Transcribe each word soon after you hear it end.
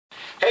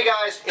Hey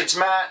guys, it's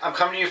Matt. I'm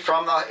coming to you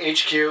from the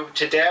HQ.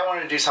 Today I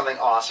wanted to do something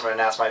awesome and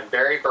announce my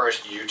very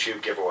first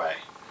YouTube giveaway.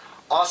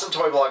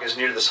 AwesomeToyBlog is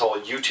new to this whole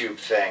YouTube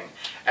thing,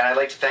 and I'd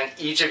like to thank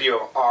each of you who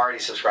have already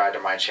subscribed to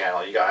my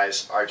channel. You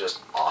guys are just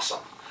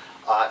awesome.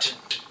 To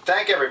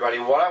thank everybody,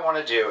 what I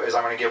want to do is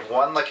I'm going to give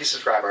one lucky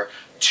subscriber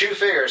 2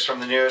 figures from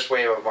the newest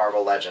wave of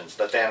Marvel Legends,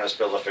 the Thanos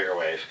Build-A-Figure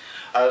wave.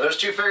 Those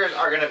 2 figures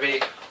are going to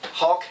be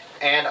Hulk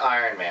and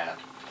Iron Man.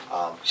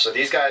 So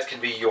these guys can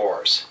be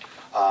yours.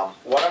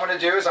 What I'm going to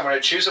do is I'm going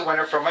to choose a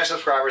winner from my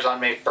subscribers on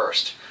May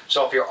 1st.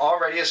 So if you're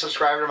already a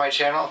subscriber to my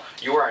channel,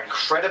 you are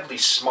incredibly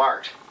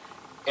smart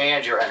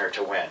and you're entered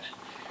to win.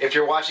 If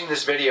you're watching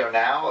this video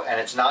now and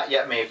it's not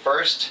yet May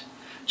 1st,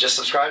 just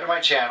subscribe to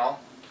my channel.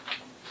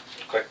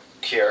 Click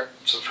here,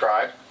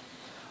 subscribe,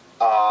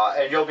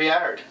 and you'll be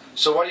entered.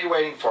 So what are you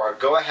waiting for?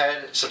 Go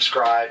ahead,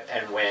 subscribe,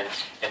 and win,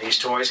 and these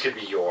toys could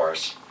be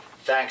yours.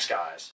 Thanks, guys.